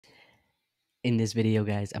In this video,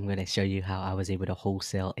 guys, I'm going to show you how I was able to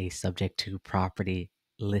wholesale a subject to property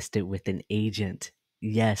listed with an agent.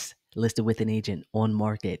 Yes, listed with an agent on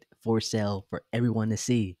market for sale for everyone to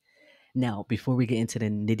see. Now, before we get into the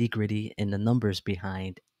nitty gritty and the numbers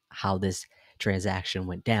behind how this transaction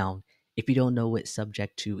went down, if you don't know what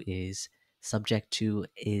subject to is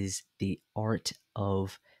the art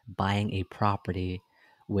of buying a property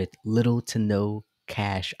with little to no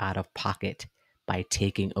cash out of pocket by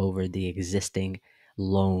taking over the existing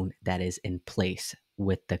loan that is in place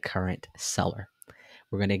with the current seller.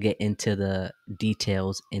 We're going to get into the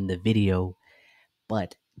details in the video,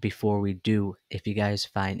 but before we do, if you guys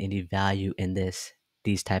find any value in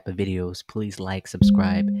these type of videos, please like,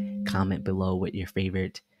 subscribe, comment below what your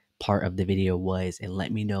favorite part of the video was, and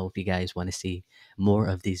let me know if you guys want to see more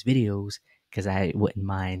of these videos because I wouldn't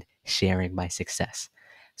mind sharing my success.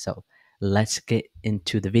 So let's get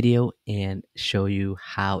into the video and show you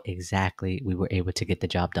how exactly we were able to get the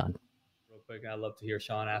job done. Real quick, I'd love to hear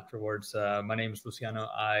Sean afterwards. My name is Luciano.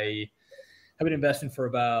 I have been investing for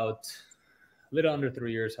about a little under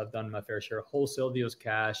 3 years. I've done my fair share of wholesale deals,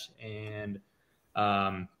 cash, and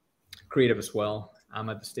um, creative as well. I'm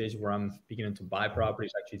at the stage where I'm beginning to buy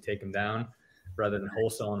properties, actually take them down rather than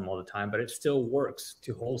wholesaling them all the time. But it still works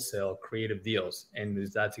to wholesale creative deals. And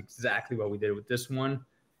that's exactly what we did with this one.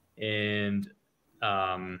 And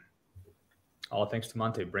um, all thanks to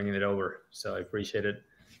Monte bringing it over. So I appreciate it.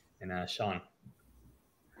 And Sean,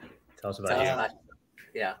 tell us about you.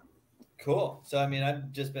 Yeah. Cool. So, I mean,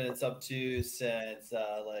 I've just been in sub two since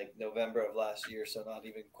like November of last year, so not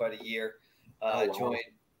even quite a year. I joined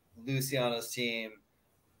Luciano's team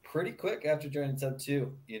pretty quick after joining sub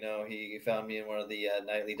two. You know, he found me in one of the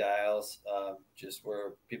nightly dials, just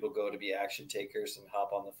where people go to be action takers and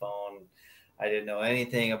hop on the phone. I didn't know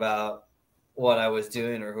anything about what I was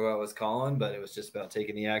doing or who I was calling, but it was just about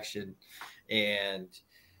taking the action. And,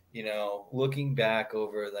 you know, looking back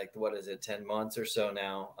over like, what is it, 10 months or so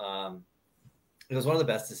now, it was one of the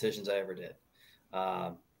best decisions I ever did.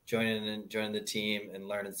 Joining the team and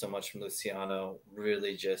learning so much from Luciano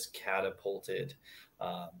really just catapulted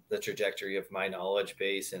the trajectory of my knowledge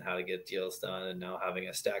base and how to get deals done. And now having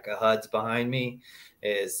a stack of HUDs behind me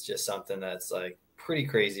is just something that's like pretty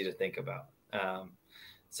crazy to think about.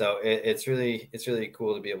 So it's really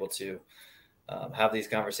cool to be able to have these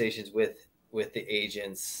conversations with the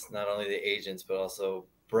agents, not only the agents, but also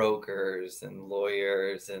brokers and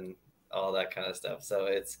lawyers and all that kind of stuff. So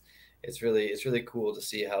it's really cool to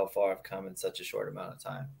see how far I've come in such a short amount of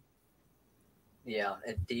time. Yeah.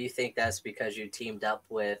 And do you think that's because you teamed up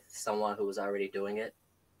with someone who was already doing it?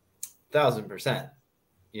 1000%.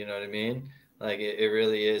 You know what I mean? Like it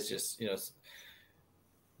really is just, you know,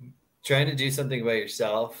 trying to do something by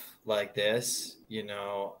yourself like this, you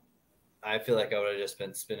know, I feel like I would have just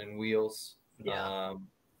been spinning wheels. Yeah.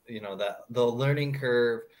 You know, that the learning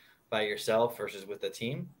curve by yourself versus with a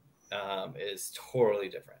team is totally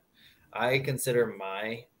different. I consider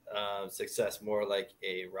my success more like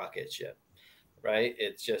a rocket ship, right?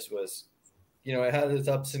 It just was, you know, it had its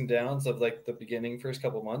ups and downs of like the beginning first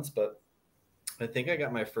couple months, but I think I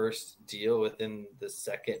got my first deal within the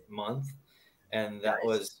second month. And that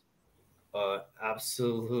was an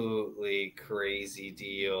absolutely crazy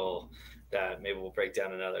deal that maybe we'll break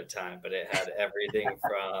down another time, but it had everything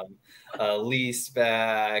from a lease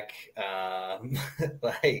back,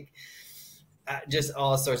 like just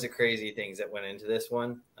all sorts of crazy things that went into this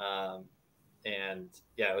one. And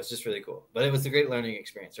yeah, it was just really cool, but it was a great learning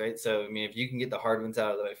experience, right? So, I mean, if you can get the hard ones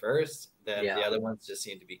out of the way first, then the other ones just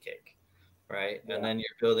seem to be cake, right? And then you're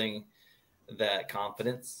building that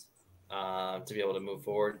confidence to be able to move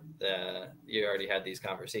forward. You already had these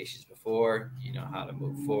conversations before, you know how to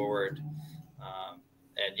move forward.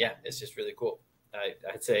 And yeah, it's just really cool.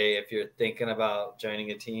 I'd say if you're thinking about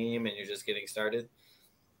joining a team and you're just getting started,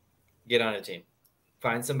 get on a team.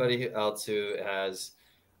 Find somebody else who has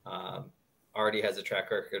already has a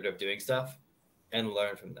track record of doing stuff and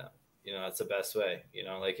learn from them. You know, that's the best way. You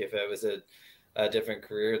know, like if it was a different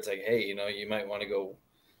career, it's like, hey, you know, you might want to go,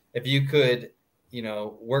 if you could, you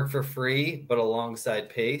know, work for free, but alongside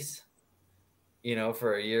pace, you know,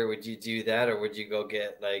 for a year, would you do that? Or would you go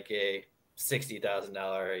get like a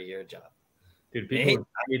 $60,000 a year job? Dude, people would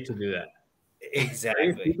pay to do that.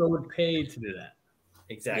 Exactly. People would pay to do that.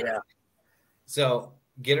 Exactly. Yeah. So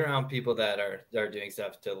get around people that are doing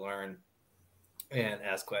stuff to learn and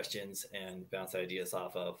ask questions and bounce ideas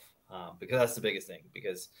off of, because that's the biggest thing,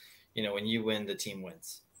 because, you know, when you win, the team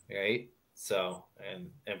wins, right? So,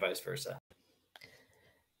 and vice versa.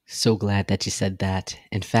 So glad that you said that.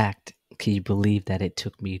 In fact, can you believe that it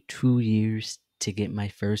took me 2 years to get my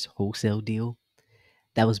first wholesale deal?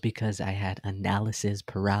 That was because I had analysis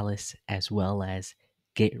paralysis as well as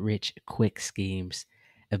get rich quick schemes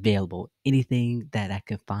available. Anything that I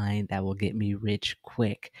could find that will get me rich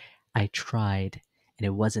quick, I tried. And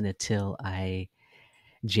it wasn't until I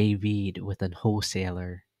JV'd with a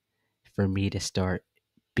wholesaler for me to start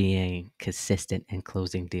being consistent and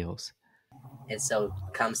closing deals. And so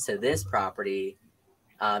comes to this property,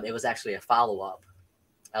 it was actually a follow up.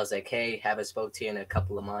 I was like, hey, haven't spoke to you in a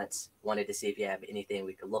couple of months. Wanted to see if you have anything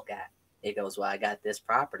we could look at. He goes, well, I got this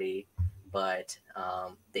property, but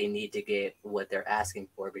they need to get what they're asking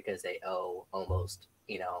for because they owe almost,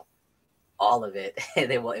 all of it. And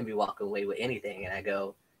they won't be walking away with anything. And I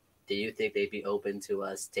go, do you think they'd be open to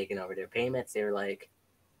us taking over their payments? They were like,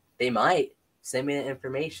 they might. Send me the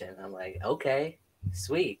information. I'm like, okay,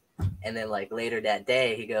 sweet. And then like later that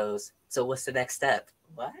day, he goes, so what's the next step?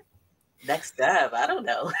 What? Next step? I don't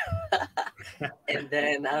know. And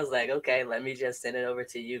then I was like, okay, let me just send it over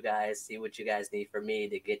to you guys, see what you guys need from me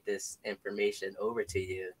to get this information over to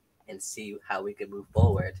you and see how we can move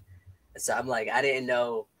forward. And so I'm like, I didn't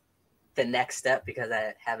know the next step because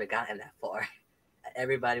I haven't gotten that far.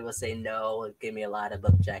 Everybody will say no, give me a lot of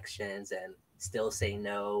objections and still say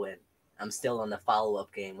no. And I'm still on the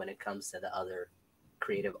follow-up game when it comes to the other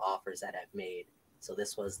creative offers that I've made. So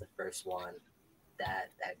this was the first one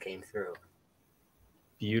that came through.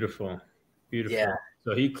 Beautiful. Yeah.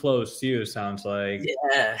 So he closed you, sounds like.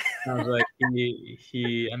 Yeah. Sounds like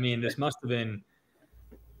he I mean, this must have been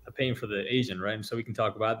a pain for the agent, right? And so we can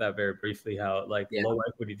talk about that very briefly, how like low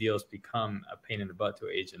equity deals become a pain in the butt to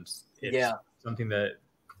agents. It's something that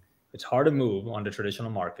it's hard to move on the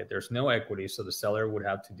traditional market. There's no equity, so the seller would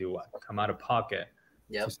have to do what? Come out of pocket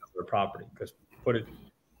to sell their property. Because put it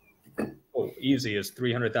easy as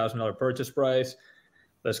 $300,000 purchase price.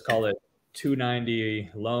 Let's call it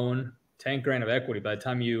 $290 loan, 10 grand of equity. By the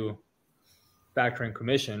time you factor in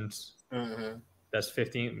commissions, that's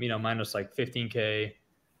 15. Minus like 15K,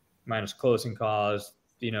 minus closing costs.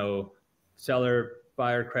 Seller,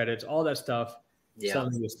 buyer credits, all that stuff.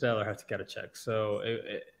 Selling the seller has to get a check. So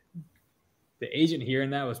the agent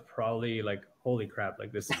hearing that was probably like, holy crap,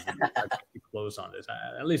 like this is close on this.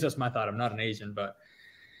 At least that's my thought. I'm not an agent, but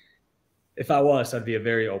if I was, I'd be a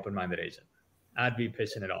very open-minded agent. I'd be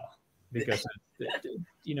pitching it all because,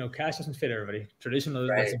 cash doesn't fit everybody. Traditional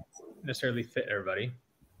doesn't necessarily fit everybody.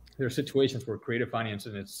 There are situations where creative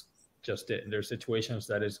financing is just it. And there are situations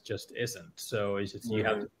that it just isn't. So it's just, you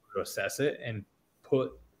have to assess it and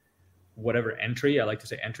put whatever entry, I like to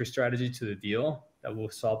say entry strategy to the deal that will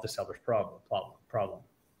solve the seller's problem.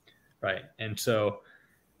 Right. And so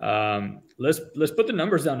let's put the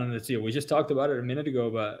numbers down on this deal. We just talked about it a minute ago,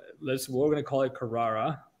 but we're going to call it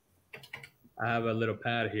Carrara. I have a little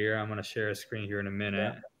pad here. I'm going to share a screen here in a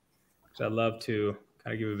minute. So I'd love to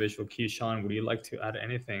kind of give a visual cue. Sean, would you like to add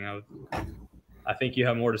anything? I think you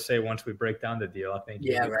have more to say once we break down the deal. I think.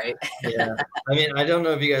 Right. Yeah. I mean, I don't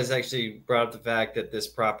know if you guys actually brought up the fact that this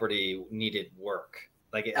property needed work.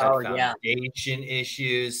 Like it had foundation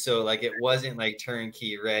issues. So like it wasn't like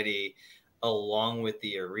turnkey ready along with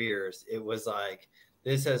the arrears. It was like,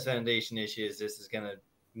 this has foundation issues. This is going to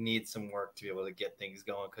need some work to be able to get things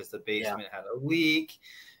going because the basement had a leak.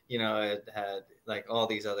 It had like all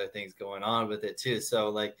these other things going on with it too. So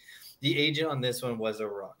like the agent on this one was a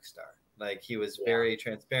rock star. Like he was very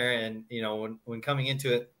transparent. When coming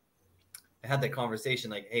into it, I had that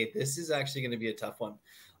conversation like, hey, this is actually going to be a tough one.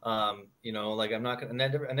 Like I'm not going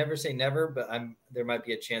to, I never say never, but there might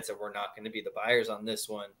be a chance that we're not going to be the buyers on this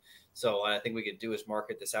one. So what I think we could do is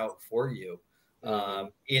market this out for you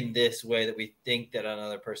in this way that we think that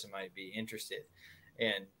another person might be interested.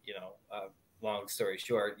 And, long story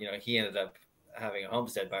short, he ended up having a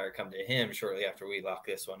homestead buyer come to him shortly after we locked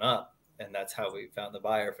this one up. And that's how we found the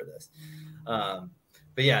buyer for this.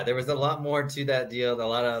 But yeah, there was a lot more to that deal, a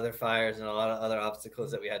lot of other fires and a lot of other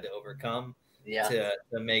obstacles that we had to overcome to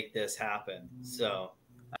make this happen. So.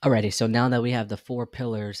 Alrighty, so now that we have the 4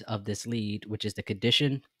 pillars of this lead, which is the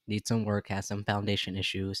condition, needs some work, has some foundation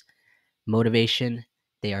issues, motivation,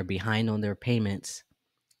 they are behind on their payments,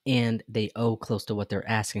 and they owe close to what they're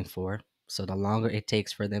asking for. So the longer it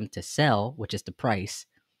takes for them to sell, which is the price,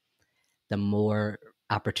 the more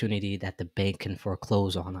opportunity that the bank can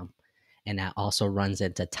foreclose on them. And that also runs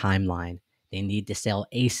into timeline. They need to sell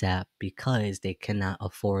ASAP because they cannot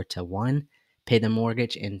afford to, 1, pay the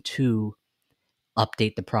mortgage, and 2,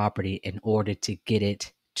 update the property in order to get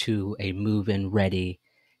it to a move-in ready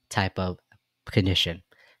type of condition.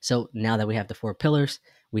 So now that we have the 4 pillars,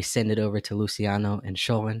 we send it over to Luciano and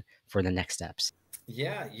Sean for the next steps.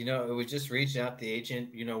 Yeah, it was just reaching out to the agent.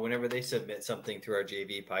 Whenever they submit something through our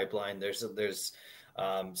JV pipeline, there's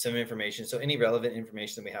some information. So any relevant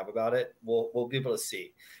information that we have about it, we'll be able to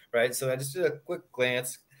see, right? So I just did a quick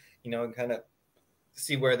glance, and kind of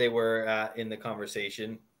see where they were at in the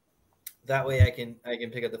conversation. That way I can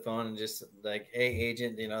pick up the phone and just like, hey,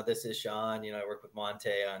 agent, this is Sean. I work with Monte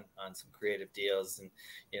on some creative deals, and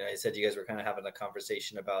I said you guys were kind of having a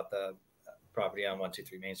conversation about the property on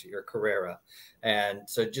 123 Main Street, or Carrera, and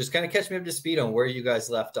so just kind of catch me up to speed on where you guys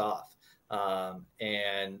left off.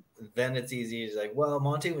 And then it's easy. It's like, well,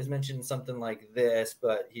 Monte was mentioning something like this,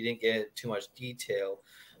 but he didn't get too much detail.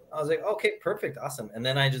 I was like, okay, perfect, awesome. And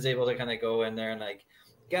then I was able to kind of go in there and like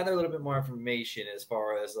gather a little bit more information as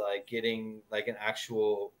far as like getting like an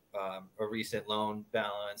actual a recent loan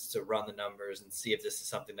balance to run the numbers and see if this is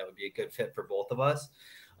something that would be a good fit for both of us.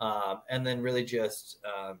 And then really just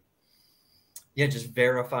just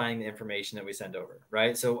verifying the information that we send over,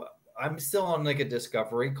 right? So I'm still on like a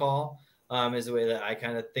discovery call, is the way that I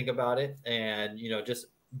kind of think about it, and just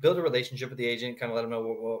build a relationship with the agent, kind of let them know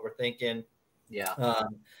what we're thinking. Yeah.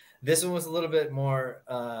 This one was a little bit more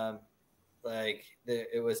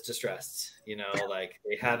it was distressed, like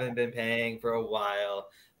they haven't been paying for a while.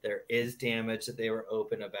 There is damage that they were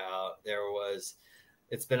open about.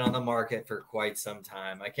 It's been on the market for quite some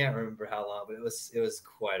time. I can't remember how long, but it was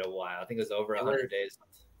quite a while. I think it was over 100 days,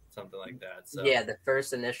 something like that. So yeah, the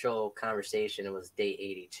first initial conversation, it was day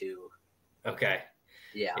 82. Okay.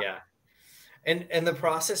 Yeah. And the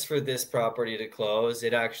process for this property to close,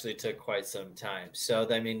 it actually took quite some time. So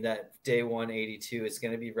I mean, that day 182 is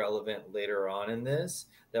going to be relevant later on in this,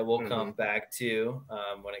 that we'll come back to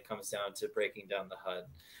when it comes down to breaking down the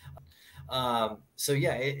HUD. So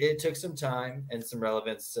yeah, it took some time and some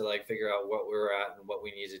relevance to like figure out what we're at and what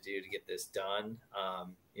we need to do to get this done.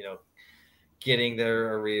 Getting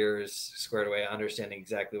their arrears squared away, understanding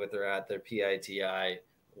exactly what they're at, their PITI,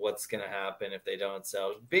 what's going to happen if they don't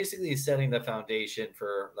sell. Basically setting the foundation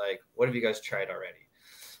for like, what have you guys tried already?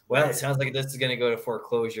 Well, It sounds like this is going to go to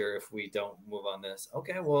foreclosure if we don't move on this.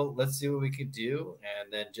 Okay, well, let's see what we could do.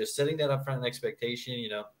 And then just setting that upfront expectation,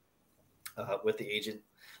 with the agent,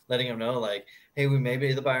 letting them know like, hey, we may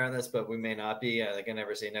be the buyer on this, but we may not be. Like, I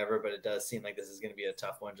never say never, but it does seem like this is going to be a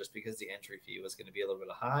tough one just because the entry fee was going to be a little bit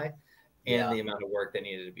high and the amount of work that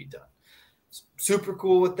needed to be done. Super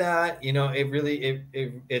cool with that.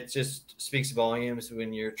 It just speaks volumes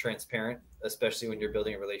when you're transparent, especially when you're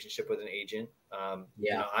building a relationship with an agent.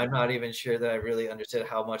 I'm not even sure that I really understood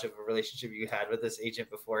how much of a relationship you had with this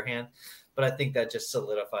agent beforehand, but I think that just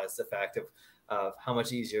solidifies the fact of how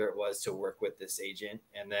much easier it was to work with this agent.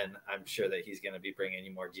 And then I'm sure that he's going to be bringing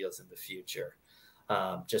you more deals in the future,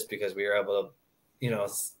 just because we were able to,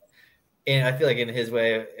 and I feel like in his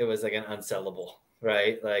way, it was like an unsellable,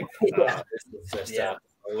 right? Like, this is just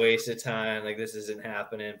a waste of time. Like, this isn't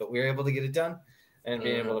happening, but we were able to get it done and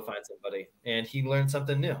being able to find somebody, and he learned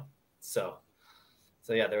something new. So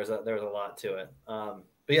yeah, there was a lot to it. But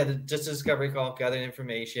yeah, just a discovery call, gather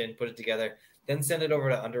information, put it together, then send it over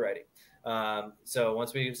to underwriting. So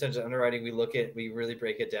once we send it to underwriting, we really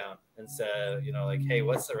break it down and say, like, hey,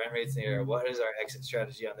 what's the rent rates here? What is our exit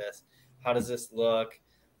strategy on this? How does this look?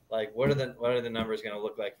 Like, what are the numbers going to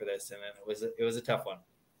look like for this? And then it was a tough one.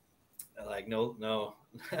 Like, no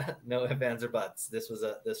ifs, ands, or buts. This was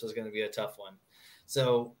going to be a tough one.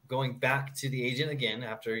 So going back to the agent again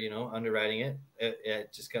after underwriting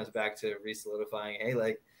it just comes back to re-solidifying. Hey,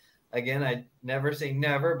 like, again, I never say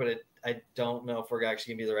never, but I don't know if we're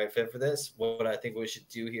actually gonna be the right fit for this. What I think we should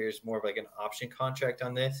do here is more of like an option contract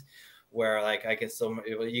on this, where like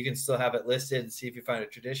you can still have it listed and see if you find a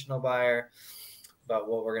traditional buyer. But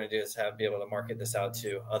what we're going to do is be able to market this out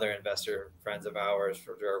to other investor friends of ours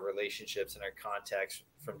for our relationships and our contacts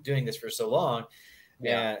from doing this for so long.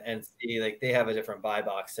 And see, like, they have a different buy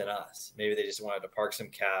box than us. Maybe they just wanted to park some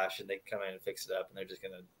cash and they come in and fix it up and they're just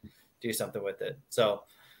going to do something with it. So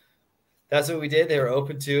that's what we did. They were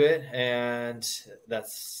open to it. And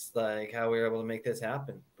that's like how we were able to make this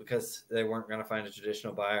happen, because they weren't going to find a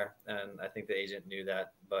traditional buyer. And I think the agent knew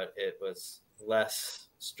that, but it was less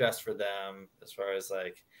stress for them as far as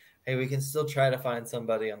like, hey, we can still try to find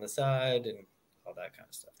somebody on the side and all that kind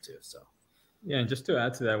of stuff too. So yeah, and just to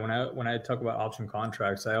add to that, when I talk about option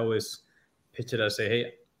contracts, I always pitch it as, say,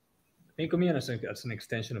 hey, think of me as an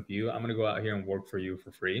extension of you. I'm going to go out here and work for you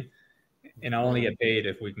for free, and I'll only get paid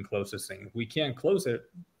if we can close this thing. If we can't close it,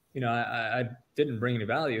 I didn't bring any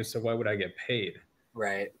value, so why would I get paid?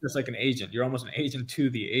 Right. Just like an agent, you're almost an agent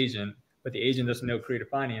to the agent, but the agent doesn't know creative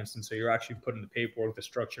finance, and so you're actually putting the paperwork, the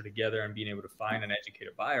structure together, and being able to find and educate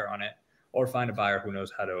a buyer on it, or find a buyer who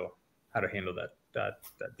knows how to handle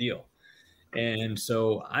that deal. And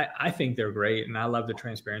so I think they're great. And I love the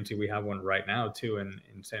transparency. We have one right now too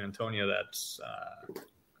in San Antonio. That's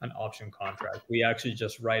an option contract. We actually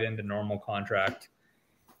just write in the normal contract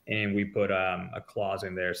and we put a clause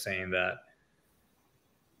in there saying that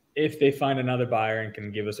if they find another buyer and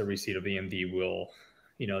can give us a receipt of EMD, we'll,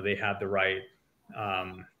 they have the right,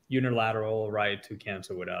 unilateral right to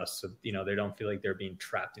cancel with us. So, they don't feel like they're being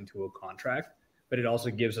trapped into a contract, but it also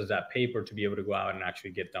gives us that paper to be able to go out and actually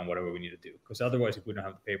get done whatever we need to do. Because otherwise, if we don't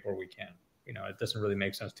have the paper, we can't, it doesn't really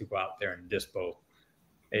make sense to go out there and dispo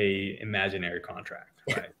a imaginary contract.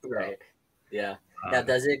 Right. Right. Yeah. Now,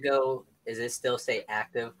 does it still stay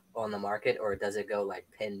active on the market, or does it go like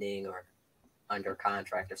pending or under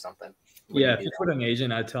contract or something? Yeah, if it's with an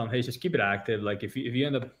agent, I tell them, hey, just keep it active. Like if you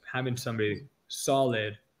end up having somebody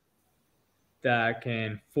solid that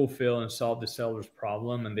can fulfill and solve the seller's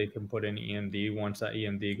problem, and they can put in EMD once that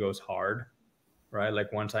EMD goes hard, right?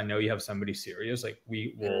 Like once I know you have somebody serious, like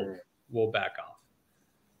we'll back off.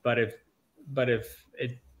 But if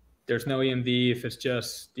there's no EMD, if it's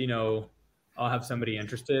just, I'll have somebody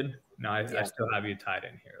interested. No, I still have you tied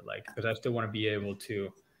in here, like, because I still want to be able to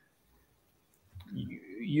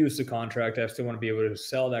use the contract. I still want to be able to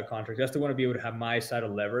sell that contract. I still want to be able to have my side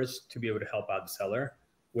of leverage to be able to help out the seller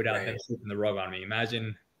without them sweeping the rug on me.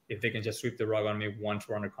 Imagine if they can just sweep the rug on me once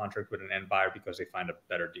we're under contract with an end buyer because they find a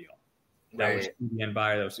better deal. That was the end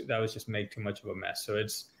buyer. That was just make too much of a mess. So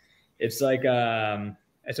it's like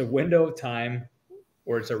it's a window of time,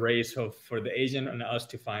 or it's a race for the agent and us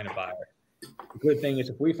to find a buyer. The good thing is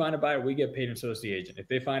if we find a buyer, we get paid, and so does the agent. If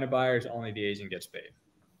they find a buyer, it's only the agent gets paid.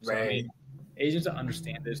 So, I mean, agents that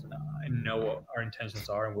understand this and know what our intentions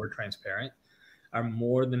are and we're transparent are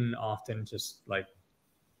more than often just like,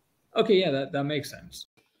 okay, yeah, that makes sense.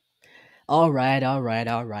 All right.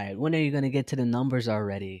 When are you going to get to the numbers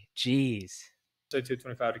already? Jeez. Say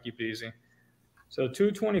 225 to keep it easy. So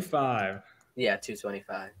 225. Yeah,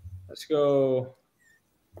 225. Let's go.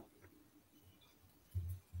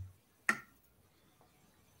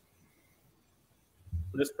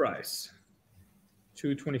 This price,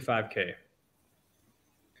 225K.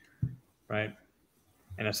 Right.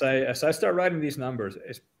 And as I start writing these numbers,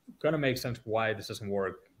 it's going to make sense why this doesn't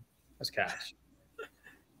work as cash.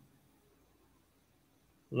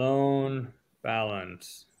 Loan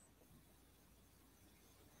balance,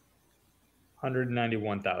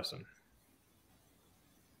 191,000.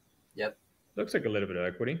 Yep. Looks like a little bit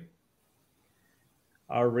of equity.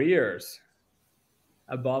 Arrears,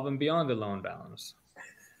 above and beyond the loan balance.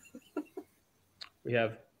 We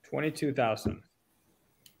have 22,000.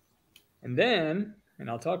 And then,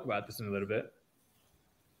 and I'll talk about this in a little bit,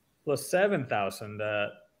 plus 7,000 that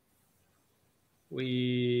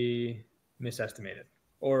we misestimated,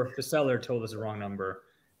 or the seller told us the wrong number.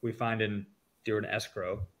 We find in during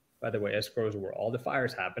escrow. By the way, escrow is where all the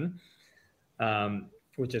fires happen,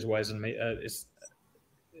 which is why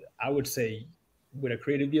I would say with a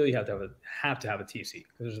creative deal, you have to have a TC,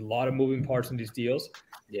 because there's a lot of moving parts in these deals.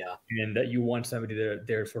 Yeah. And that you want somebody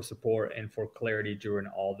there for support and for clarity during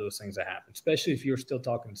all those things that happen, especially if you're still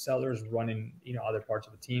talking to sellers, running, other parts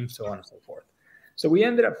of the team, so on and so forth. So we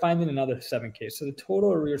ended up finding another 7K. So the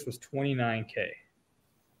total arrears was 29K,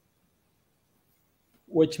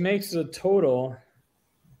 which makes the total,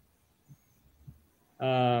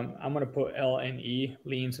 I'm going to put L&E,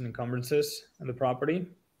 liens and encumbrances, on the property.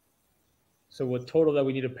 So what total that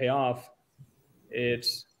we need to pay off,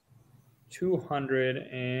 it's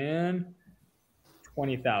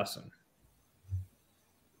 220,000.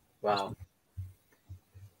 Wow.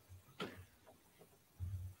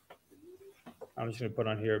 I'm just going to put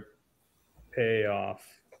on here payoff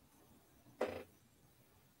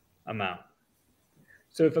amount.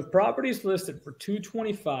 So if a property is listed for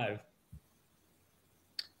 225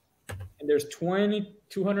 and there's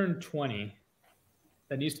 220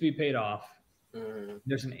 that needs to be paid off,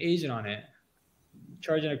 there's an agent on it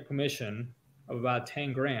charging a commission of about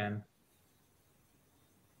 10 grand.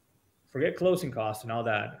 Forget closing costs and all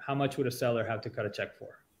that. How much would a seller have to cut a check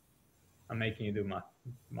for? I'm making you do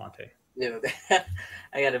Monte. Yeah,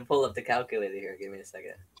 I got to pull up the calculator here. Give me a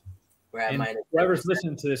second. Whoever's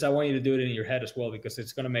listening to this, I want you to do it in your head as well, because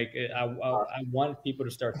it's going to make it. I want people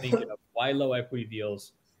to start thinking of why low equity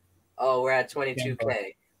deals. Oh, we're at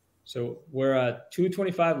 22K. So we're at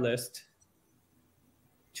 225 list,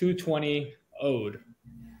 220 owed,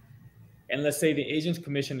 and let's say the agent's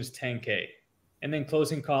commission is 10K, and then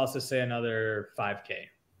closing costs, let's say another 5K.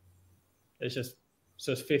 It's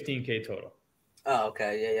 15K total. Oh,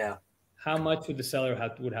 okay, yeah. How much would the seller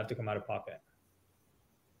would have to come out of pocket?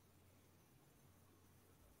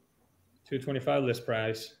 225 list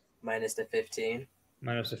price minus the 15.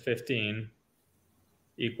 Minus the 15.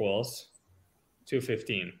 equals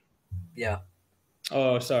 215. Yeah.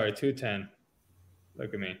 Oh, sorry, 210.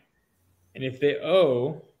 Look at me. And if they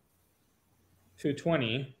owe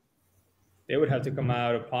 220, they would have to come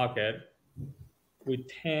out of pocket with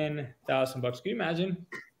 10,000 bucks. Can you imagine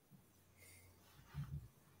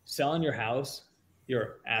selling your house,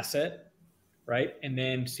 your asset, right? And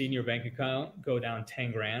then seeing your bank account go down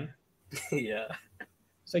 10 grand? Yeah.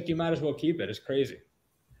 It's like you might as well keep it. It's crazy.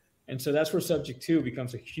 And so that's where subject to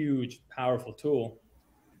becomes a huge, powerful tool.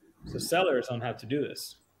 So sellers don't have to do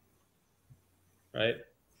this, right?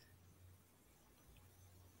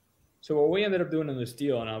 So what we ended up doing in this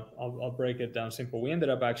deal, and I'll break it down simple. We ended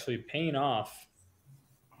up actually paying off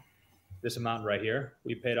this amount right here.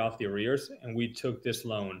 We paid off the arrears, and we took this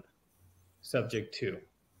loan subject to.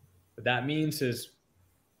 What that means is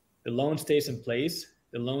the loan stays in place.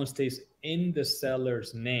 The loan stays in the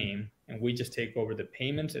seller's name, and we just take over the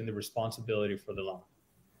payments and the responsibility for the loan.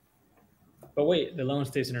 But wait, the loan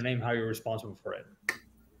stays in your name. How are you responsible for it?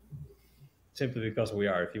 Simply because we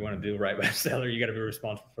are. If you want to do right by the seller, you got to be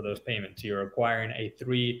responsible for those payments. You're acquiring a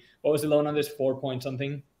what was the loan on this? 4 point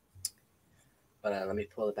something? But let me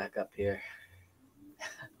pull it back up here.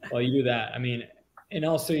 Well, you do that. I mean, and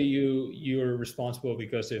also you're responsible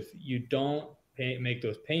because if you don't make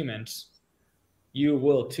those payments, you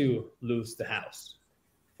will too lose the house.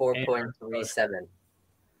 4.37.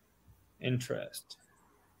 Interest.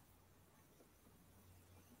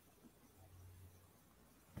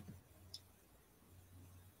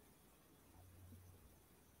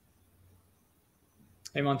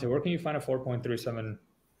 Hey Monte, where can you find a 4.37%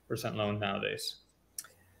 loan nowadays?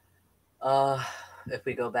 If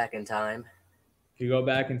we go back in time. If you go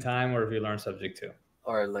back in time, or if you learn subject to.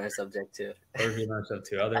 Or learn subject to. Or if you learn subject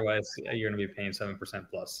to. Otherwise, you're going to be paying 7%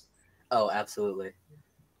 plus. Oh, absolutely.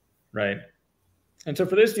 Right. And so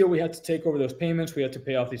for this deal, we had to take over those payments. We had to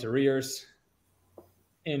pay off these arrears.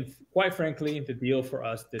 And quite frankly, the deal for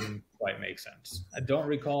us didn't quite make sense. I don't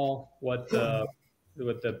recall what the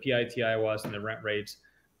PITI was and the rent rates,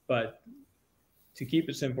 but to keep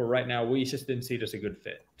it simple right now, we just didn't see it as a good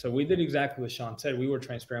fit. So we did exactly what Sean said. We were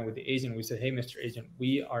transparent with the agent. We said, hey, Mr. Agent,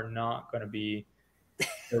 we are not going to be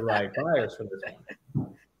the right buyers for this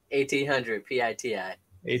one. 1800 PITI.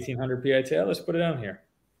 1800 PITI. Let's put it down here.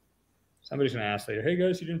 Somebody's going to ask later, hey,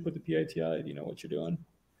 guys, you didn't put the PITI. Do you know what you're doing?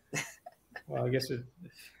 Well, I guess if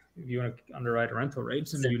you want to underwrite rental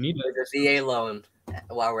rates and you need it. It's a VA loan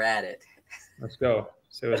while we're at it. Let's go.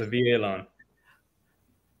 So it's a VA loan.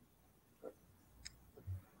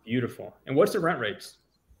 Beautiful. And what's the rent rates?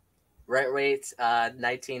 Rent rates,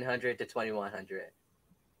 1900 to 2100.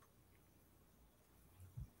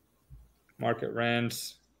 Market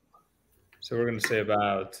rents. So we're going to say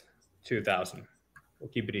about 2,000. We'll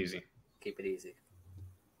keep it easy. Keep it easy.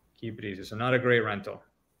 Keep it easy. So not a great rental.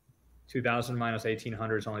 2,000 minus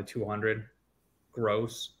 1,800 is only 200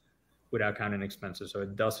 gross without counting expenses. So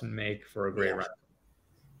it doesn't make for a great rental.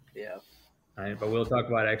 Yeah. All right, but we'll talk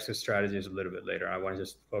about exit strategies a little bit later. I want to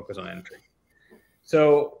just focus on entry.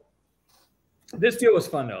 So this deal was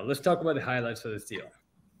fun, though. Let's talk about the highlights of this deal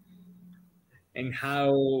and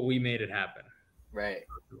how we made it happen. Right.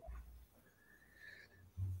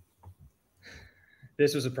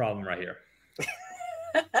 This was a problem right here.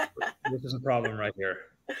 This is a problem right here.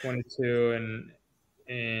 22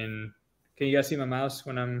 and can you guys see my mouse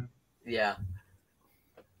when I'm? Yeah.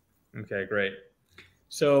 Okay, great.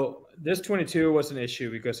 So this 22 was an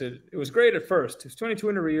issue because it was great at first. It was 22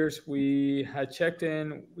 in arrears. We had checked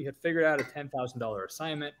in. We had figured out a $10,000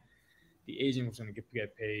 assignment. The agent was going to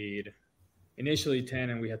get paid initially 10,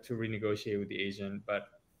 and we had to renegotiate with the agent. But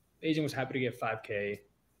the agent was happy to get $5K.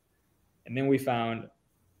 And then we found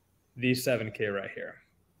these $7K right here.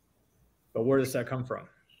 But where does that come from?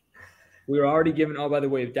 We were already given, oh, by the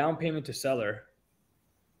way, down payment to seller.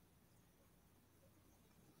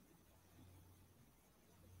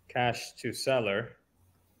 Cash to seller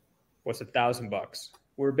was $1,000.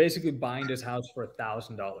 We're basically buying this house for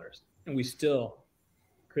 $1,000, and we still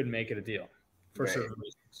couldn't make it a deal for certain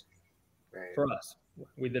reasons. Right. For us,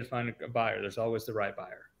 we did find a buyer. There's always the right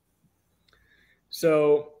buyer.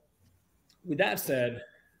 So with that said,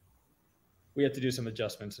 we had to do some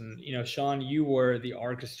adjustments. And, you know, Sean, you were the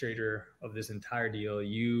orchestrator of this entire deal.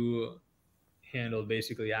 You handled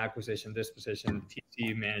basically acquisition, disposition,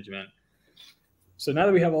 TC management. So now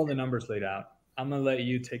that we have all the numbers laid out, I'm going to let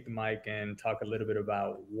you take the mic and talk a little bit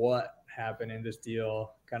about what happened in this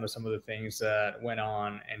deal, kind of some of the things that went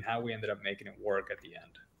on and how we ended up making it work at the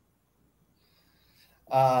end.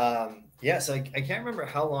 So I can't remember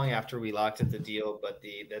how long after we locked up the deal, but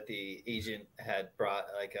the agent had brought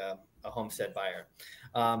like homestead buyer.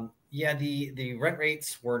 Yeah, the rent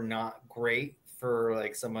rates were not great for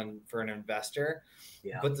like for an investor,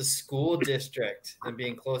 but the school district and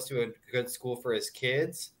being close to a good school for his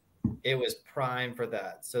kids, it was prime for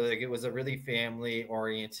that. So like it was a really family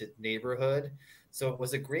oriented neighborhood. So it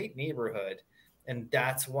was a great neighborhood. And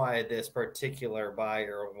that's why this particular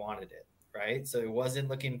buyer wanted it, right? So he wasn't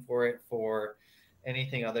looking for it for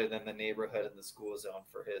anything other than the neighborhood and the school zone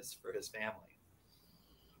for his family.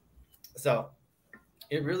 So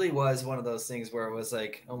it really was one of those things where it was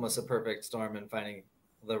like almost a perfect storm in finding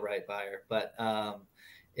the right buyer. But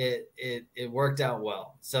it worked out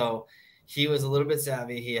well. So he was a little bit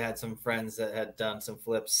savvy. He had some friends that had done some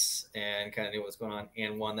flips and kind of knew what's going on,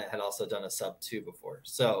 and one that had also done a sub 2 before.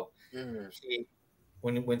 So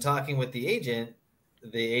when talking with the agent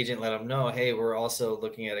let him know, hey, we're also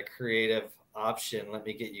looking at a creative option. Let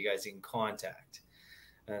me get you guys in contact.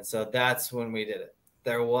 And so that's when we did it.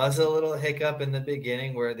 There was a little hiccup in the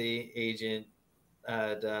beginning where the agent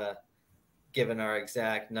had given our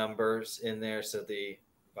exact numbers in there. So the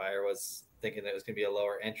buyer was thinking that it was going to be a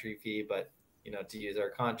lower entry fee, but to use our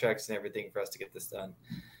contracts and everything for us to get this done,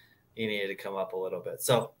 he needed to come up a little bit.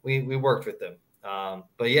 So we worked with them.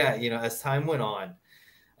 But yeah, as time went on,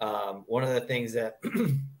 one of the things that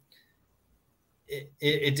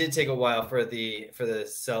it did take a while for the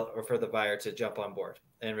buyer to jump on board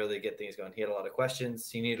and really get things going. He had a lot of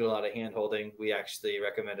questions. He needed a lot of hand holding. We actually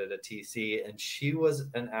recommended a TC, and she was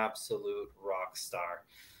an absolute rock star.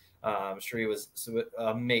 Sheree was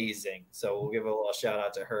amazing. So we'll give a little shout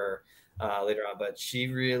out to her later on, but she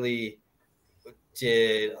really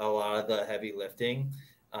did a lot of the heavy lifting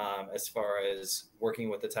as far as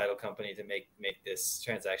working with the title company to make this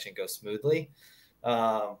transaction go smoothly.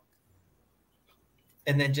 And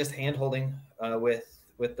then just hand holding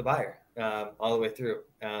with the buyer all the way through.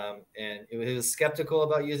 And it was skeptical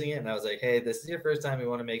about using it. And I was like, hey, this is your first time. We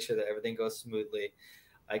want to make sure that everything goes smoothly.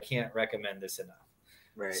 I can't recommend this enough.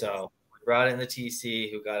 Right. So we brought in the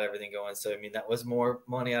TC who got everything going. So, I mean, that was more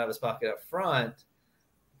money out of his pocket up front,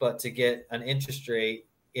 but to get an interest rate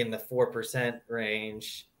in the 4%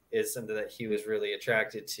 range is something that he was really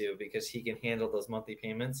attracted to, because he can handle those monthly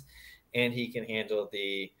payments and he can handle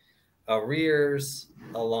the arrears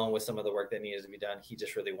along with some of the work that needed to be done. He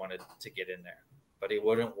just really wanted to get in there, but he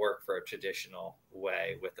wouldn't work for a traditional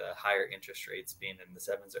way with the higher interest rates being in the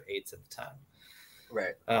 7s or 8s at the time.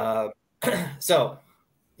 Right. So,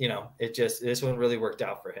 this one really worked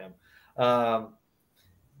out for him.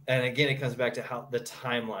 And again, it comes back to how the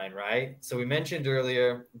timeline, right? So we mentioned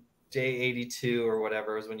earlier, day 82 or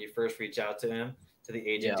whatever is when you first reach out to him, to the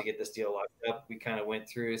agent, to get this deal locked up. We kind of went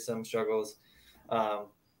through some struggles.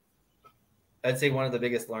 I'd say one of the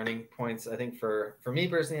biggest learning points, I think for me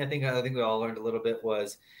personally, I think we all learned a little bit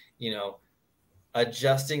was,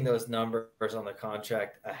 adjusting those numbers on the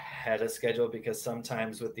contract ahead of schedule, because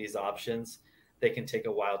sometimes with these options, they can take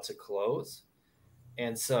a while to close.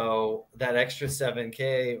 And so that extra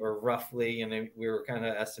 $7K or roughly, and we were kind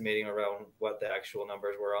of estimating around what the actual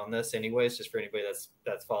numbers were on this anyways, just for anybody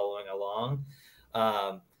that's following along.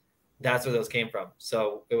 That's where those came from.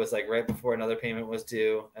 So it was like right before another payment was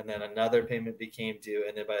due, and then another payment became due.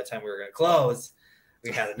 And then by the time we were going to close,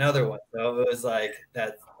 we had another one. So it was like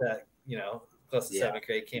that close to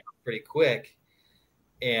 7K came pretty quick.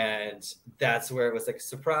 And that's where it was like a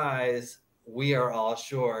surprise. We are all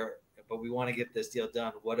short, but we want to get this deal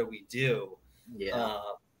done. What do we do?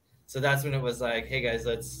 So that's when it was like, hey guys,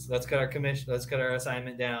 let's cut our commission. Let's cut our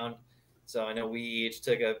assignment down. So I know we each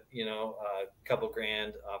took a couple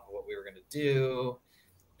grand off of what we were going to do.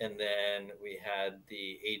 And then we had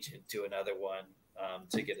the agent do another one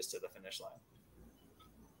to get us to the finish line.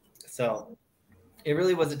 So it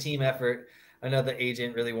really was a team effort. I know the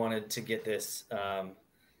agent really wanted to get this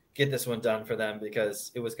one done for them,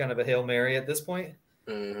 because it was kind of a Hail Mary at this point.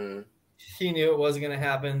 Mm-hmm. He knew it wasn't going to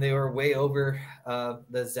happen. They were way over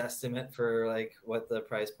the Zestimate for like what the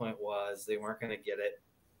price point was. They weren't going to get it.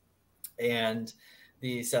 And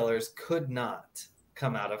the sellers could not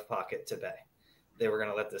come out of pocket to pay. They were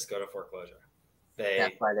going to let this go to foreclosure.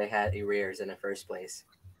 That's why they had arrears in the first place.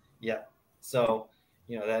 Yeah. So,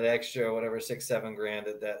 that extra, whatever, $6-7 grand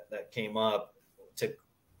that came up to,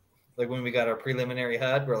 like when we got our preliminary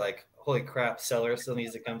HUD, we're like, holy crap, seller still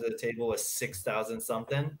needs to come to the table with 6,000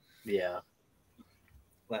 something. Yeah.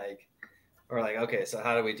 Like, we're like, okay, so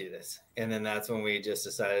how do we do this? And then that's when we just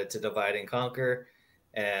decided to divide and conquer.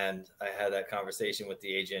 And I had that conversation with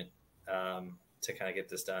the agent to kind of get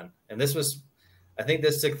this done. And I think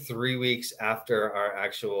this took 3 weeks after our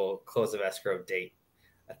actual close of escrow date.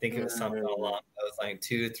 I think it was something along those like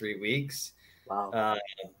 2-3 weeks. Wow.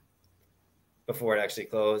 before it actually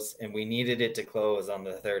closed, and we needed it to close on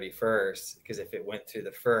the 31st, because if it went through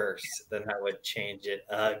the 1st, then that would change it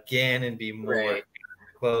again and be more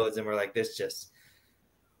closed. And we're like, this just,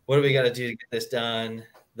 what do we got to do to get this done?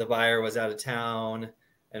 The buyer was out of town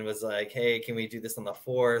and was like, hey, can we do this on the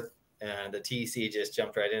 4th? And the TC just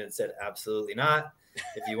jumped right in and said, absolutely not.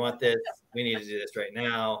 If you want this, we need to do this right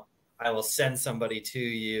now. I will send somebody to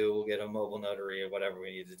you. We'll get a mobile notary or whatever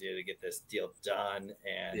we need to do to get this deal done,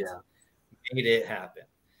 and made it happen.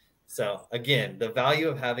 So again, the value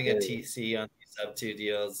of having a TC on these sub 2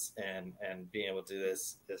 deals and being able to do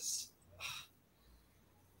this is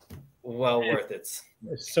well worth it.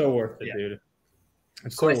 It's so worth it, dude.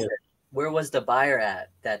 Of course. Where was the buyer at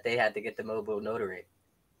that they had to get the mobile notary?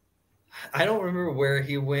 I don't remember where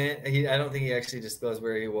he went. I don't think he actually disclosed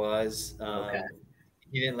where he was. Okay.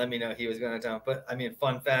 He didn't let me know he was going to town. But I mean,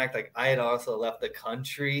 fun fact, like I had also left the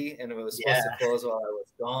country and it was supposed to close while I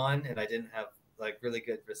was gone, and I didn't have like really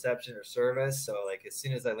good reception or service. So like as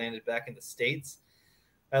soon as I landed back in the States,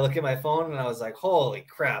 I look at my phone and I was like, holy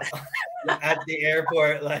crap. At the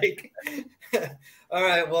airport, like, all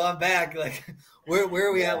right, well, I'm back. Like, where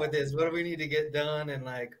are we at with this? What do we need to get done? And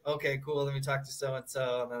like, okay, cool. Let me talk to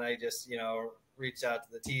so-and-so. And then I just, reached out to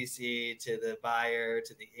the TC, to the buyer,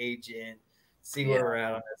 to the agent, see where we're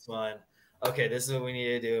at on this one. Okay, this is what we need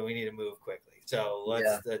to do. We need to move quickly. So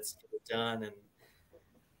let's get it done. And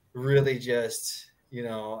really just,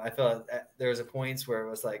 I felt there was a point where it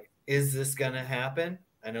was like, is this going to happen?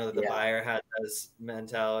 I know that the buyer had this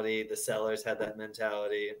mentality, the sellers had that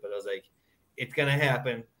mentality, but I was like, it's going to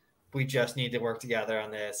happen. We just need to work together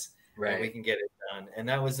on this, and we can get it done. And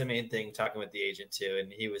that was the main thing, talking with the agent too,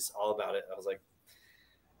 and he was all about it. I was like,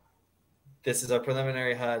 this is our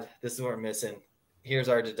preliminary HUD. This is what we're missing. Here's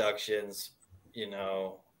our deductions.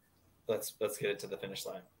 Let's get it to the finish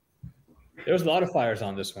line. There was a lot of fires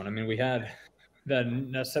on this one. I mean, we had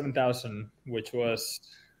that 7,000, which was,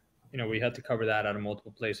 we had to cover that out of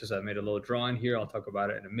multiple places. I made a little drawing here. I'll talk about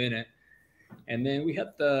it in a minute. And then we had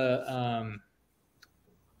the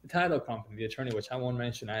title company, the attorney, which I won't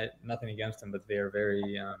mention. I nothing against them, but they are very,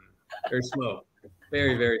 very slow,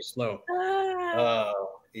 very, very slow. Oh,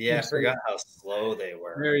 yeah, I forgot how slow they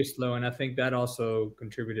were. Very slow, and I think that also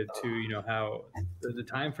contributed to how the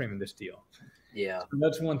time frame in this deal. Yeah, so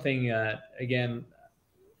that's one thing. Again,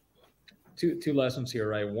 two lessons here,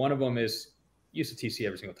 right? One of them is use a TC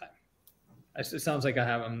every single time. It sounds like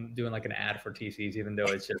I'm doing like an ad for TCs, even though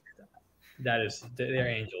it's just they're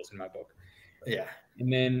angels in my book. Yeah.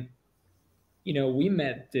 And then, we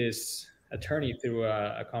met this attorney through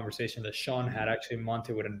a conversation that Sean had actually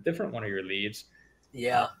mounted with a different one of your leads.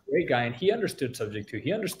 Yeah. Great guy. And he understood subject to,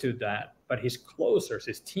 he understood that, but his closers,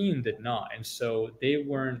 his team did not. And so they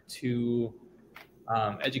weren't too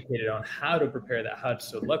educated on how to prepare that HUD.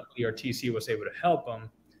 So luckily our TC was able to help them.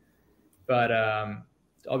 But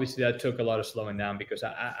obviously that took a lot of slowing down, because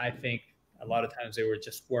I think a lot of times they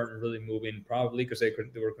weren't really moving, probably because they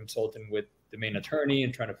were consulting with the main attorney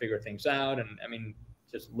and trying to figure things out. And I mean,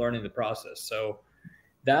 just learning the process. So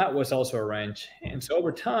that was also a wrench. And so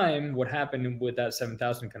over time, what happened with that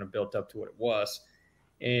 7,000 kind of built up to what it was.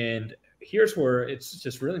 And here's where it's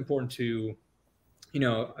just really important to,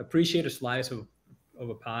 appreciate a slice of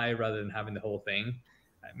a pie rather than having the whole thing.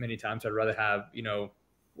 Many times I'd rather have,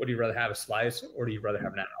 what do you rather have, a slice, or do you rather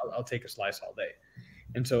have an? I'll take a slice all day.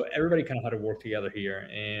 And so everybody kind of had to work together here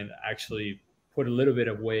and actually put a little bit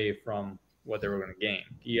away from what they were going to gain.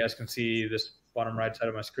 You guys can see this bottom right side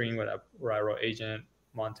of my screen where I wrote agent,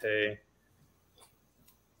 Monte.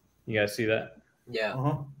 You guys see that? Yeah.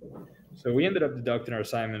 Uh-huh. So we ended up deducting our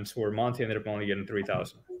assignments where Monte ended up only getting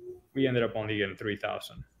 3,000. We ended up only getting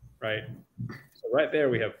 3,000, right? So right there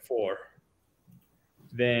we have 4.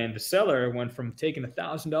 Then the seller went from taking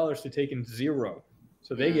 $1,000 to taking 0.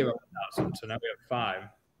 So they gave up 1,000. So now we have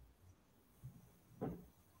 5.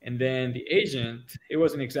 And then the agent, it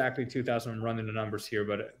wasn't exactly 2,000. I'm running the numbers here,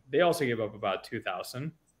 but they also gave up about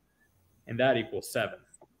 2,000, and that equals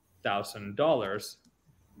 $7,000.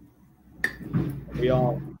 We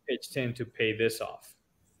all pitched in to pay this off.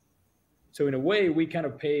 So in a way, we kind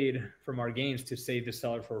of paid from our gains to save the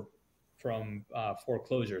seller from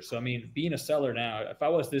foreclosure. So I mean, being a seller now, if I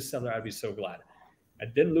was this seller, I'd be so glad. I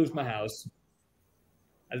didn't lose my house.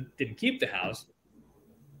 I didn't keep the house,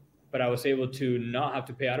 but I was able to not have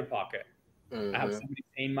to pay out of pocket. I have somebody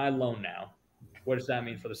paying my loan now. What does that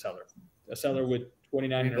mean for the seller? A seller with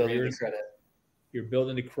 29 in arrears, you're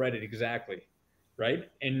building the credit, exactly, right?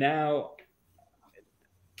 And now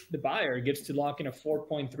the buyer gets to lock in a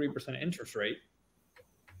 4.3% interest rate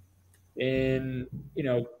and,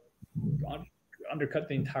 undercut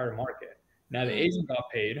the entire market. Now the agent got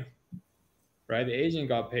paid, right? The agent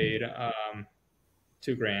got paid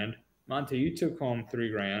 $2,000. Monte, you took home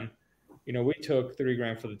 $3,000. We took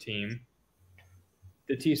 $3,000 for the team.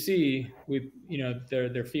 The TC,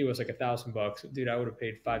 their fee was like $1,000. Dude, I would have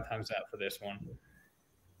paid 5 times that for this one.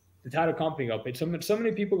 The title company got paid. So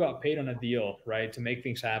many people got paid on a deal, right, to make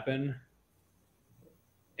things happen,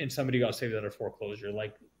 and somebody got saved out of foreclosure.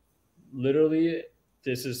 Like, literally,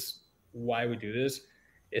 this is why we do this.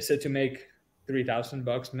 Is it to make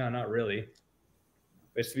 $3,000? No, not really.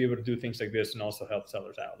 It's to be able to do things like this and also help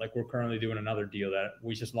sellers out. Like, we're currently doing another deal that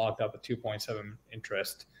we just locked up a 2.7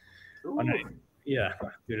 interest on it. Yeah,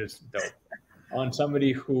 dude, it's dope. On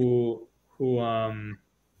somebody who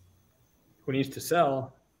needs to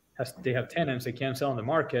sell, they have tenants, they can't sell on the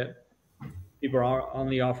market. People are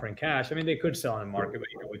only offering cash. I mean, they could sell on the market, but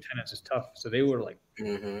with tenants it's tough. So they were like,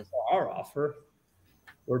 for our offer,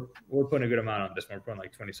 we're putting a good amount on this one. We're putting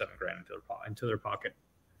like $27,000 into their pocket,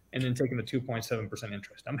 and then taking the 2.7%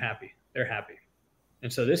 interest. I'm happy. They're happy.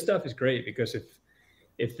 And so this stuff is great because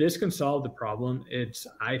if this can solve the problem,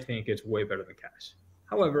 I think it's way better than cash.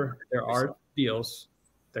 However, there are deals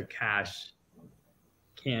that cash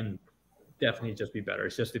can definitely just be better.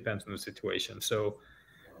 It just depends on the situation. So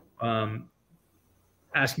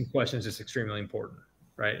asking questions is extremely important,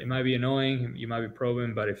 right? It might be annoying, you might be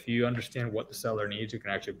probing, but if you understand what the seller needs, you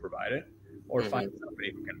can actually provide it, or find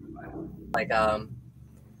somebody who can provide it. Like,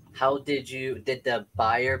 how did the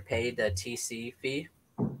buyer pay the TC fee?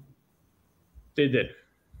 They did.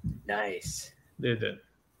 Nice. They did.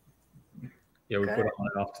 Yeah, we put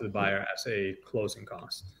it off to the buyer as a closing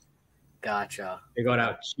cost. Gotcha. They got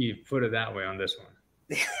out cheap, put it that way on this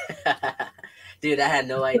one. Dude, I had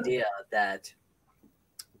no idea that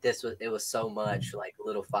it was so much like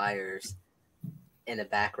little fires in the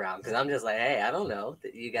background, because I'm just like, hey, I don't know.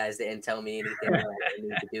 You guys didn't tell me anything. Like, I didn't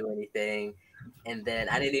need to do anything. And then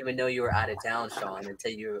I didn't even know you were out of town, Sean,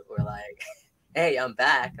 until you were like, hey, I'm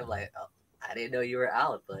back. I'm like, oh, I didn't know you were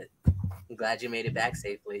out, but I'm glad you made it back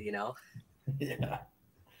safely, Yeah.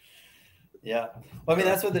 Yeah. Well, I mean,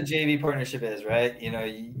 that's what the JV partnership is, right?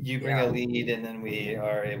 You bring a lead, and then we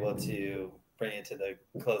are able to bring it to the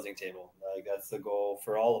closing table. Like, that's the goal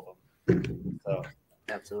for all of them. So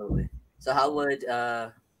absolutely. So how would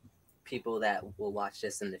people that will watch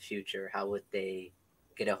this in the future, how would they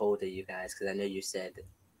get a hold of you guys? Because I know you said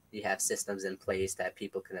you have systems in place that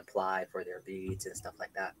people can apply for their leads and stuff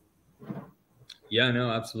like that. Yeah, no,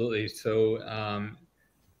 absolutely. So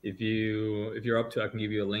if you're up to, I can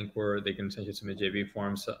give you a link where they can essentially submit JV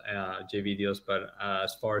forms, JV deals. But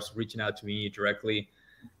as far as reaching out to me directly,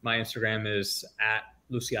 my Instagram is at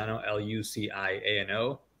Luciano,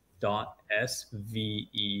 LUCIANO .SVET.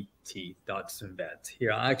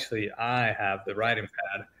 Here, actually, I have the writing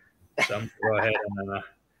pad, so I'm gonna go ahead and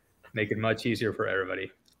make it much easier for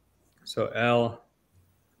everybody. So L.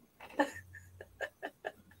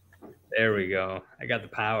 There we go. I got the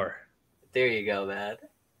power. There you go, man.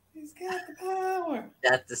 He's got the power.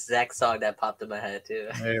 That's the exact song that popped in my head too.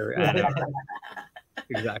 There we go.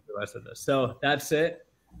 Exactly what I said. So that's it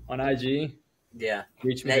on IG. Yeah.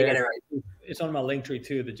 Reach me there. It's on my link tree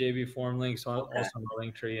too. The JV form links also on my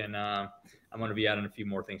link tree, and I'm going to be adding a few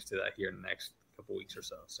more things to that here in the next couple weeks or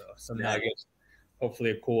so. So some nuggets, hopefully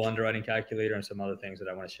a cool underwriting calculator, and some other things that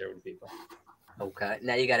I want to share with people. Okay.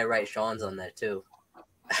 Now you got to write Sean's on there too.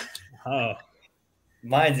 Oh,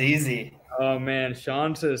 mine's easy. Oh man,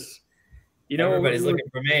 Sean's is. Everybody's looking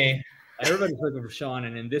for me. Everybody's looking for Sean,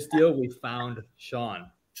 and in this deal, we found Sean.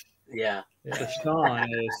 Yeah. So Sean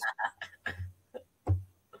is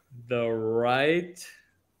the right.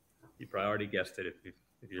 You probably already guessed it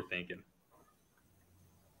if you're thinking.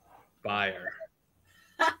 Buyer.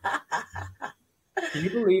 Can you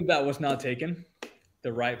believe that was not taken?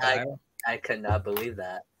 The right buyer. I could not believe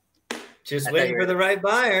that. Just waiting for the right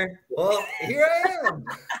buyer. Well, here I am.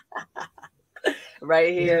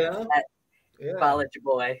 Right here, college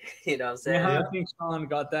boy. You know what I'm saying? I think Sean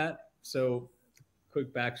got that. So,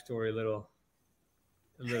 quick backstory, a little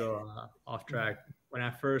off track. When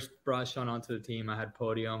I first brought Sean onto the team, I had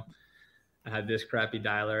Podium. I had this crappy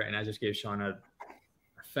dialer, and I just gave Sean a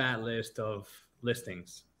fat list of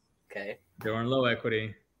listings. Okay. They were in low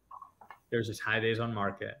equity. There's just high days on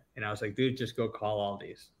market. And I was like, dude, just go call all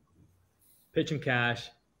these. Pitch them cash.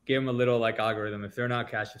 Give them a little algorithm. If they're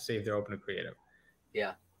not cash, just say if they're open to creative.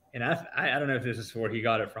 Yeah. And I don't know if this is where he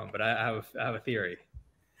got it from, but I have a theory.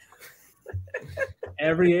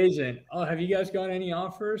 Every agent, have you guys got any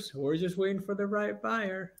offers? We're just waiting for the right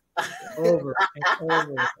buyer. Over and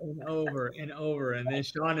over and over and over. And then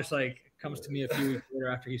Sean is comes to me a few weeks later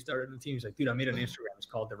after he started the team. He's like, dude, I made an Instagram. It's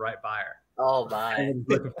called The Right Buyer. Oh, my.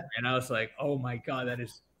 And I was like, oh, my God, that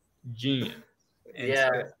is genius. And Yeah.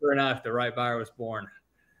 sure enough, the right buyer was born.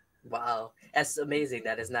 Wow, that's amazing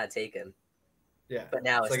that it's not taken. Yeah. But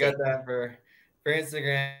now so it's I got taken. that for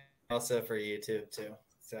Instagram, also for YouTube too.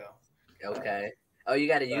 So Okay. Oh, you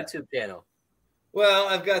got a But- YouTube channel. well,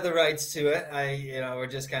 I've got the rights to it. We're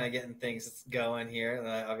just kind of getting things going here.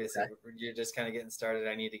 Obviously, Okay. you're just kind of getting started.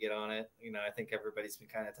 I need to get on it. I think everybody's been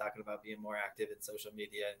kind of talking about being more active in social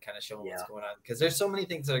media and kind of showing what's going on, because there's so many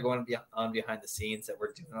things that are going on behind the scenes that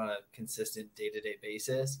we're doing on a consistent day-to-day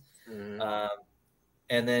basis. Mhm.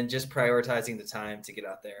 And then just prioritizing the time to get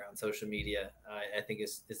out there on social media, I think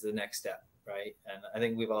is the next step, right? And I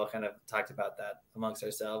think we've all kind of talked about that amongst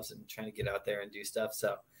ourselves and trying to get out there and do stuff.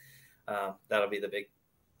 So that'll be the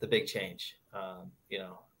big change.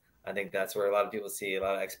 I think that's where a lot of people see a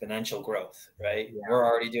lot of exponential growth, right? Yeah. We're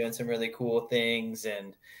already doing some really cool things,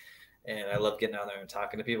 and I love getting out there and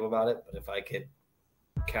talking to people about it. But if I could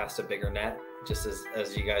cast a bigger net, just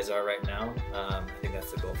as you guys are right now, I think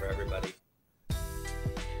that's the goal for everybody.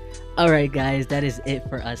 All right, guys, that is it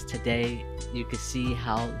for us today. You can see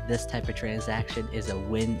how this type of transaction is a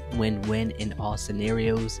win-win-win in all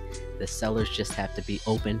scenarios. The sellers just have to be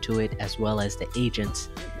open to it, as well as the agents.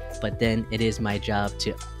 But then it is my job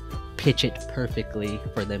to pitch it perfectly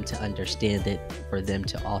for them to understand it, for them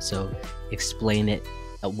to also explain it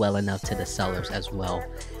well enough to the sellers as well.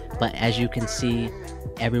 But as you can see,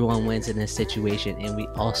 everyone wins in this situation, and we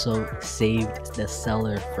also saved the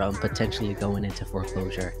seller from potentially going into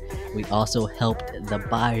foreclosure. We also helped the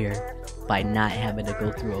buyer by not having to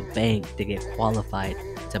go through a bank to get qualified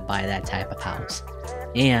to buy that type of house.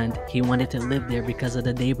 And he wanted to live there because of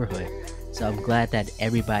the neighborhood. So I'm glad that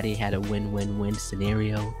everybody had a win-win-win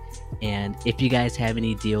scenario. And if you guys have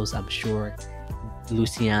any deals, I'm sure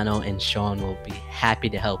Luciano and Sean will be happy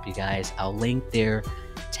to help you guys. I'll link their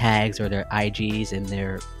tags or their IGs and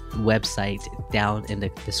their website down in the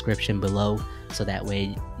description below, so that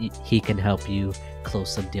way he can help you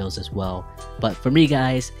close some deals as well. But for me,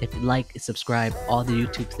 guys, if you like, subscribe, all the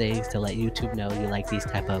YouTube things to let YouTube know you like these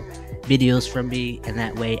type of videos from me, and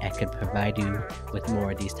that way I can provide you with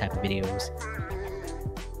more of these type of videos.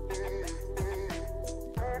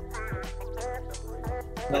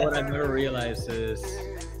 What I've never realized is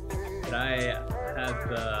that I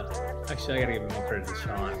actually, I gotta give more credit to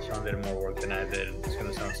Sean. Sean did more work than I did. It's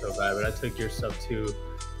gonna sound so bad, but I took your sub to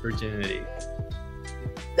virginity.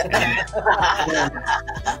 And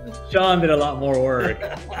Sean did a lot more work,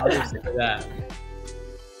 obviously, for that.